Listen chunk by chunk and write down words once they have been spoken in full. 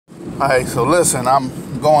Hey, so listen, I'm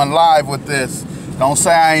going live with this. Don't say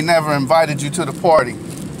I ain't never invited you to the party.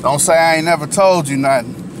 Don't say I ain't never told you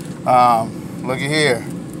nothing. Look at here.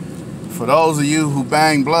 For those of you who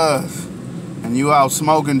bang bloods and you out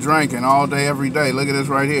smoking, drinking all day, every day, look at this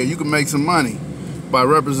right here. You can make some money by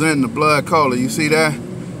representing the blood cola. You see that?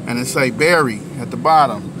 And it say berry at the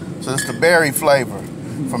bottom. So it's the berry flavor.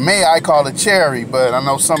 For me, I call it cherry, but I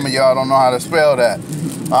know some of y'all don't know how to spell that.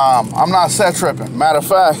 I'm not set tripping. Matter of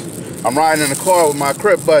fact, I'm riding in the car with my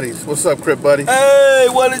Crip buddies. What's up, Crip buddy? Hey,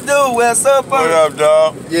 what it do? What's up, buddy? What up,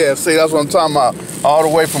 dog? Yeah, see, that's what I'm talking about. All the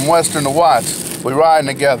way from Western to Watts. We riding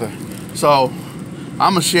together. So,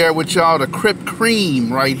 I'm gonna share with y'all the Crip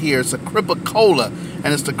Creme right here. It's a Cola, and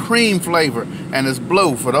it's the cream flavor, and it's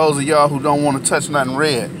blue for those of y'all who don't want to touch nothing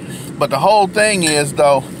red. But the whole thing is,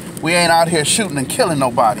 though, we ain't out here shooting and killing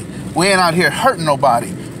nobody. We ain't out here hurting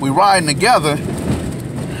nobody. We riding together.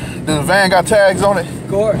 Does the van got tags on it? Of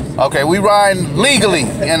course. Okay, we riding legally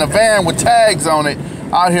in a van with tags on it,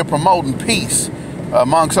 out here promoting peace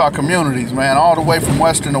amongst our communities, man, all the way from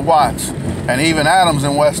Western to Watts, and even Adams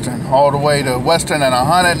and Western, all the way to Western and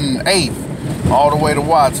 108th, all the way to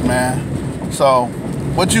Watts, man. So,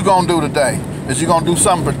 what you gonna do today? Is you gonna do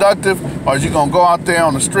something productive, or is you gonna go out there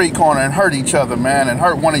on the street corner and hurt each other, man, and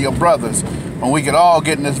hurt one of your brothers? When we could all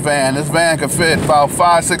get in this van. This van could fit about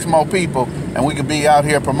 5, 6 more people, and we could be out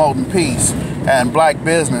here promoting peace and black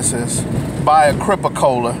businesses. Buy a Crip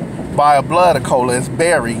Cola, buy a blood Cola, it's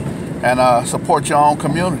berry, and support your own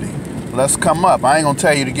community. Let's come up. I ain't gonna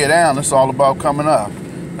tell you to get down, it's all about coming up.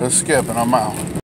 Let's skip and I'm out.